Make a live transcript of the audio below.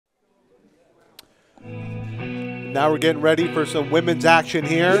Now we're getting ready for some women's action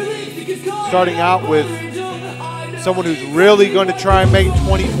here. Starting out with someone who's really going to try and make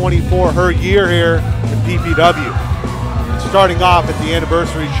 2024 her year here in PPW. Starting off at the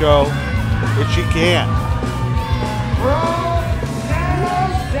anniversary show, if she can.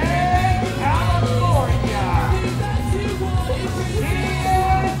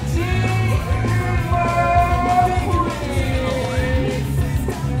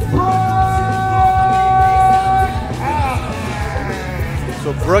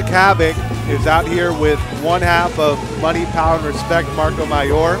 So Brooke Havoc is out here with one half of Money, Power, and Respect, Marco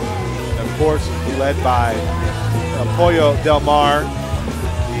Mayor. Of course, led by Pollo Del Mar,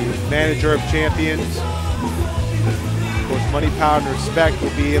 the manager of champions. Of course, Money, Power, and Respect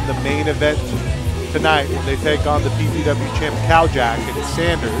will be in the main event tonight when they take on the PPW champ Cowjack and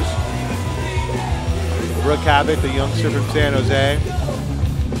Sanders. Brooke Havoc, the youngster from San Jose.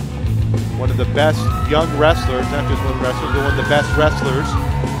 One of the best young wrestlers, not just one wrestler, but one of the best wrestlers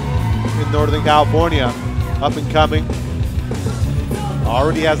in Northern California, up and coming.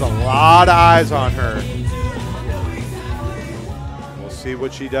 Already has a lot of eyes on her. We'll see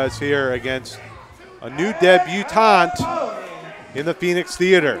what she does here against a new debutante in the Phoenix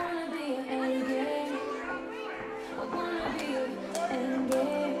Theater.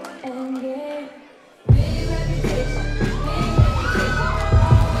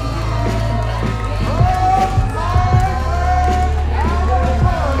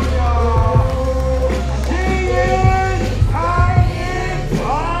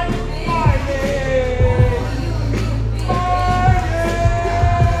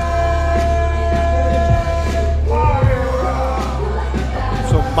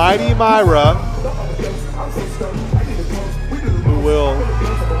 Mighty Mayra, who will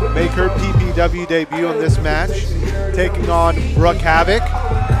make her PPW debut in this match, taking on Brooke Havoc. See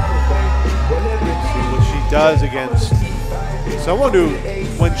what she does against someone who,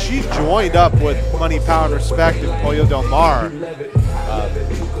 when she joined up with Money, Power, and Respect and Pollo Del Mar,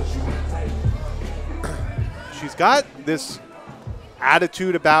 she's got this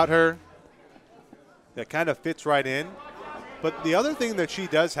attitude about her that kind of fits right in. But the other thing that she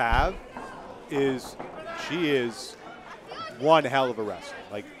does have is she is one hell of a wrestler.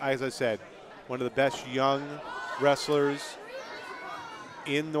 Like, as I said, one of the best young wrestlers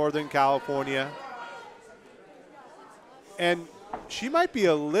in Northern California. And she might be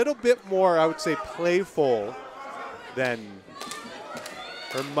a little bit more, I would say, playful than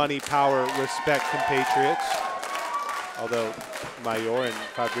her Money, Power, Respect compatriots. Although Mayor and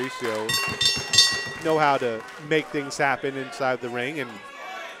Fabricio know how to make things happen inside the ring and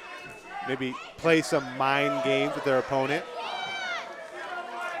maybe play some mind games with their opponent.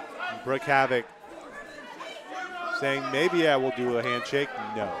 And Brooke Havoc saying, maybe, yeah, we'll do a handshake.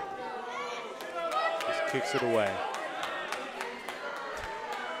 No. Just kicks it away.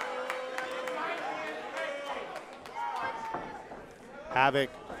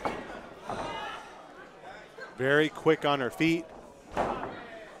 Havoc, very quick on her feet.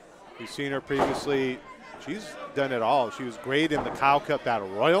 We've seen her previously. She's done it all. She was great in the Kyle Cup Battle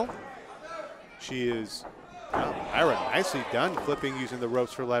Royal. She is, well, Mayra, nicely done flipping using the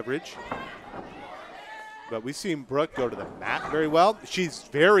ropes for leverage. But we've seen Brooke go to the mat very well. She's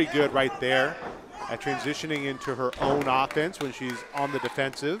very good right there at transitioning into her own offense when she's on the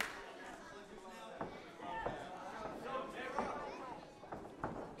defensive.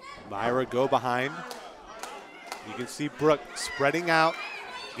 Mayra go behind. You can see Brooke spreading out,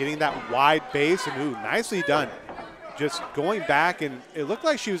 getting that wide base, and ooh, nicely done. Just going back, and it looked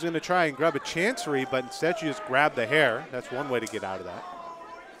like she was going to try and grab a chancery, but instead she just grabbed the hair. That's one way to get out of that.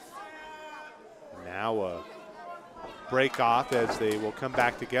 Now a break off as they will come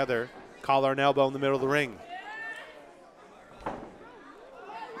back together. Collar and elbow in the middle of the ring.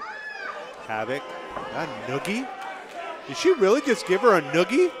 Havoc, a noogie? Did she really just give her a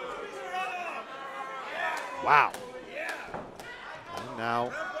noogie? Wow. And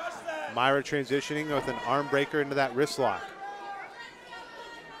now Mayra transitioning with an arm breaker into that wrist lock.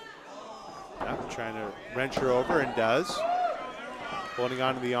 Now trying to wrench her over, and does. Holding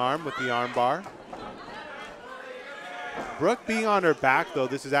onto the arm with the arm bar. Brooke being on her back, though,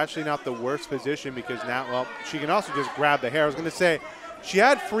 this is actually not the worst position because now, well, she can also just grab the hair. I was going to say, she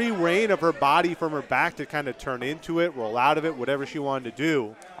had free reign of her body from her back to kind of turn into it, roll out of it, whatever she wanted to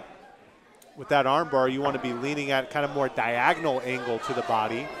do. With that arm bar, you want to be leaning at kind of more diagonal angle to the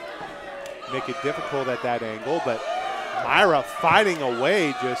body. Make it difficult at that angle, but Mayra fighting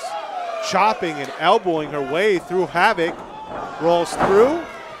away, just chopping and elbowing her way through Havoc. Rolls through.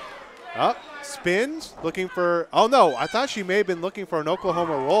 Up, spins, looking for, oh no, I thought she may have been looking for an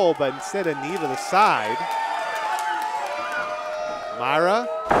Oklahoma roll, but instead a knee to the side. Mayra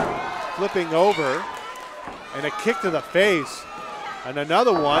flipping over, and a kick to the face, and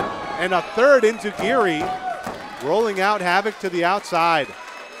another one, and a third into Geary, rolling out Havoc to the outside.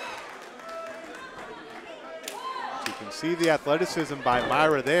 You can see the athleticism by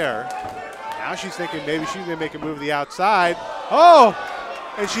Mayra there. Now she's thinking maybe she's gonna make a move to the outside. Oh,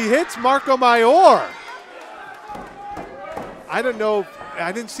 and she hits Marco Mayor. I don't know,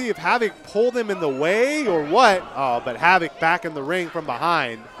 I didn't see if Havoc pulled him in the way or what. Oh, but Havoc back in the ring from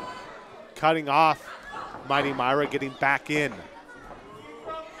behind, cutting off Mighty Mayra, getting back in.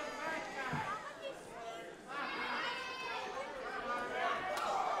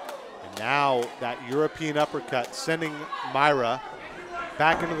 And now that European uppercut sending Mayra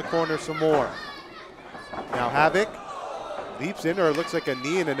back into the corner some more. Now Havoc leaps into her, looks like a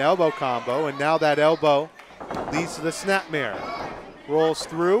knee and an elbow combo, and now that elbow leads to the snapmare. Rolls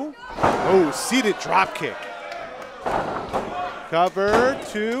through. Oh, seated drop kick. Cover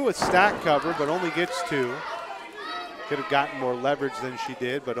two, a stack cover, but only gets two. Could have gotten more leverage than she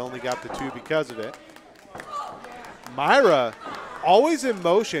did, but only got the two because of it. Mayra always in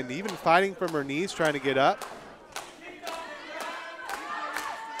motion, even fighting from her knees, trying to get up.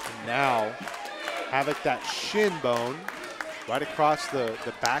 And now, Havoc that shin bone right across the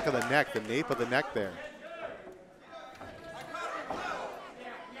back of the neck, the nape of the neck there.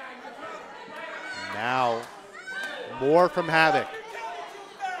 Now, more from Havoc.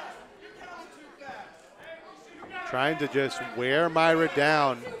 Trying to just wear Mayra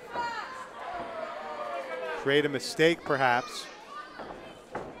down. Create a mistake, perhaps.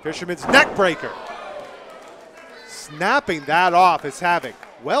 Fisherman's neck breaker. Snapping that off is Havoc.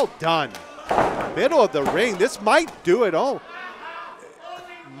 Well done. Middle of the ring. This might do it all.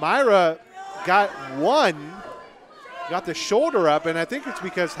 Mayra got one. Got the shoulder up, and I think it's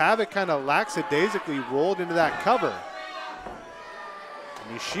because Havoc kind of lackadaisically rolled into that cover. I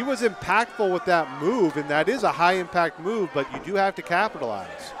mean, she was impactful with that move, and that is a high-impact move, but you do have to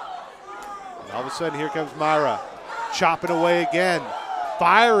capitalize. And all of a sudden, here comes Mayra, chopping away again,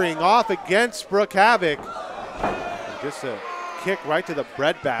 firing off against Brooke Havoc. And just a kick right to the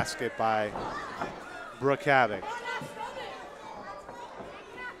breadbasket by Brooke Havoc.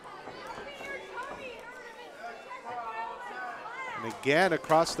 And again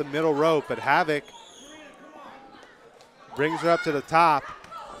across the middle rope, but Havoc brings her up to the top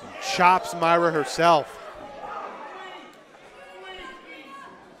and chops Mayra herself.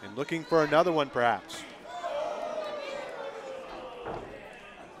 And looking for another one perhaps.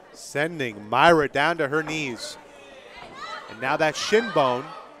 Sending Mayra down to her knees. And now that shin bone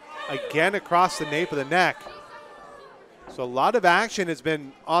again across the nape of the neck. So a lot of action has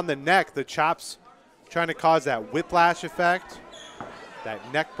been on the neck. The chops trying to cause that whiplash effect.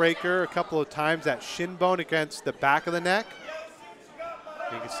 That neck breaker, a couple of times that shin bone against the back of the neck.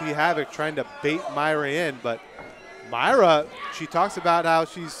 You can see Havoc trying to bait Mayra in, but Mayra, she talks about how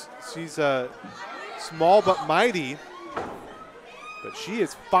she's small but mighty, but she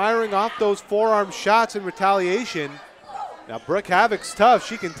is firing off those forearm shots in retaliation. Now Brooke Havoc's tough,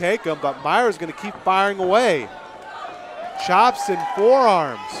 she can take them, but Mayra's gonna keep firing away. Chops and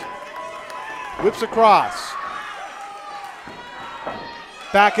forearms. Whips across.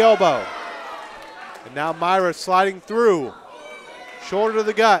 Back elbow. And now Mayra sliding through. Shoulder to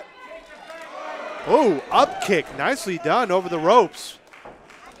the gut. Oh, up kick. Nicely done over the ropes.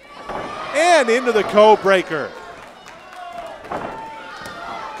 And into the code breaker.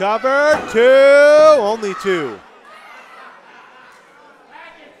 Cover two. Only two.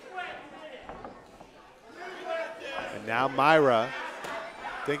 And now Mayra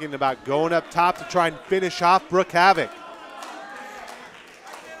thinking about going up top to try and finish off Brooke Havoc.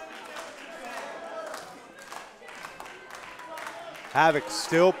 Havoc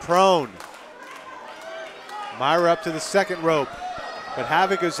still prone. Mayra up to the second rope, but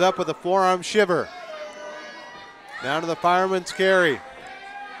Havoc is up with a forearm shiver. Down to the fireman's carry.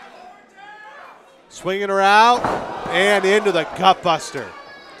 Swinging her out and into the gut buster.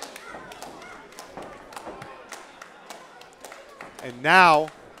 And now,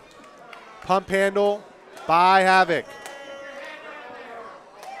 pump handle by Havoc.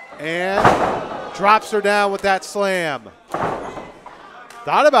 And drops her down with that slam.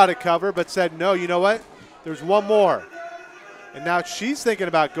 Thought about a cover, but said, no, you know what? There's one more. And now she's thinking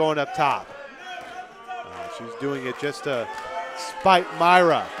about going up top. She's doing it just to spite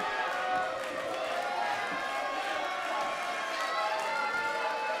Mayra.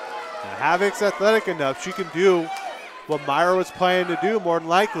 Now, Havoc's athletic enough. She can do what Mayra was planning to do, more than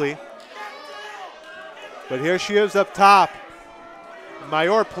likely. But here she is up top.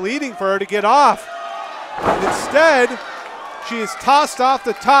 Mayor pleading for her to get off. And instead, She is tossed off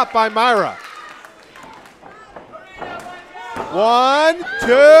the top by Mayra. 1, 2,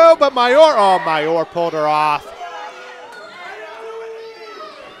 but Mayra pulled her off.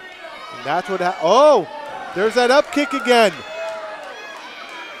 And that's what there's that up kick again.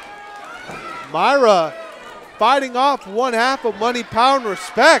 Mayra fighting off 1/2 of money, power, and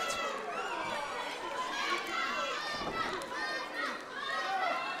respect.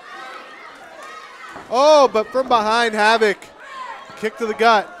 Oh, but from behind, Havoc. Kick to the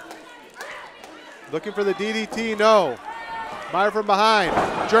gut. Looking for the DDT, no. Mayra from behind.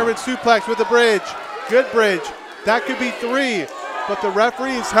 German suplex with the bridge. Good bridge. That could be 3, but the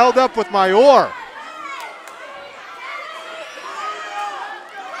referee is held up with Mayra.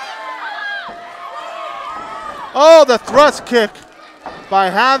 Oh, the thrust kick by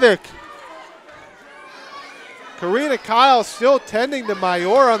Havoc. Karina Kyle still tending to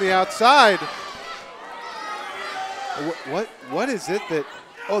Mayra on the outside. What is it that,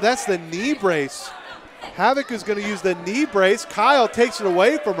 that's the knee brace. Havoc is going to use the knee brace. Kyle takes it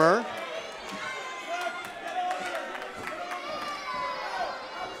away from her.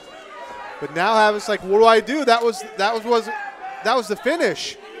 But now Havoc's like, what do I do? That was the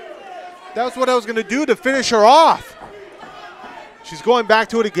finish. That was what I was going to do to finish her off. She's going back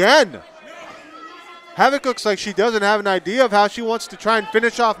to it again. Havoc looks like she doesn't have an idea of how she wants to try and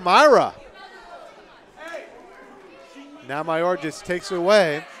finish off Mayra. Now Mayra just takes it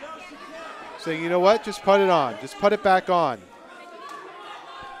away, saying, you know what, just put it on. Just put it back on.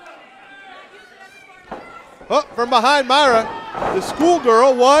 Oh, from behind Mayra, the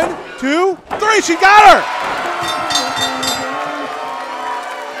schoolgirl, 1, 2, 3, she got her!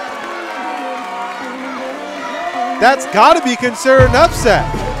 That's got to be considered an upset.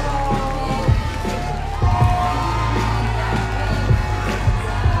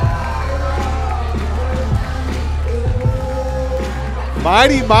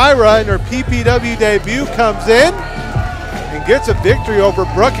 Mighty Mayra in her PPW debut comes in and gets a victory over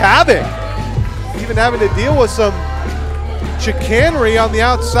Brooke Havoc. Even having to deal with some chicanery on the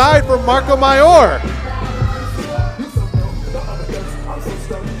outside from Marco Mayra.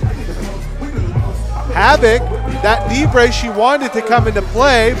 Havoc, that knee brace she wanted to come into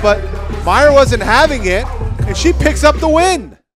play, but Mayra wasn't having it, and she picks up the win.